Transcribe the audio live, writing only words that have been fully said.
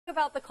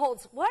About the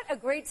Colts. What a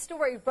great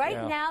story. Right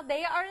Yeah. now,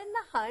 they are in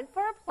the hunt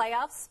for a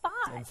playoff spot.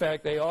 In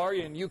fact, they are,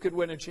 and you could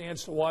win a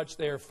chance to watch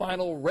their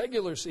final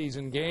regular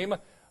season game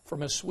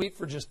from a suite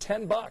for just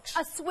 $10.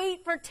 A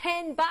suite for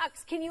 $10.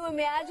 Can you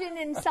imagine,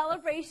 in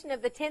celebration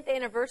of the 10th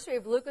anniversary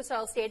of Lucas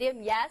Oil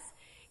Stadium? Yes.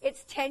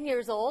 It's 10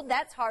 years old.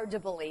 That's hard to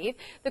believe.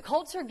 The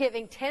Colts are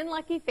giving 10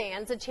 lucky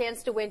fans a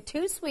chance to win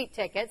 2 suite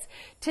tickets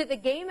to the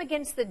game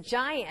against the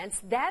Giants.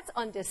 That's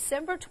on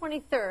December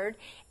 23rd,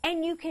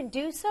 and you can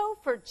do so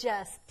for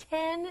just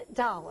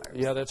 $10.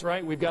 Yeah, that's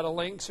right. We've got a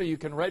link so you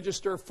can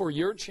register for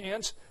your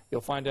chance.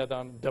 You'll find that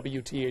on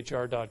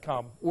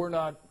WTHR.com. We're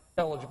not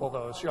eligible,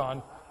 though,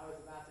 Sean.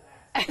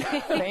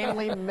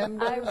 Family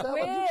members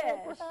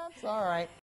eligible, perhaps? All right.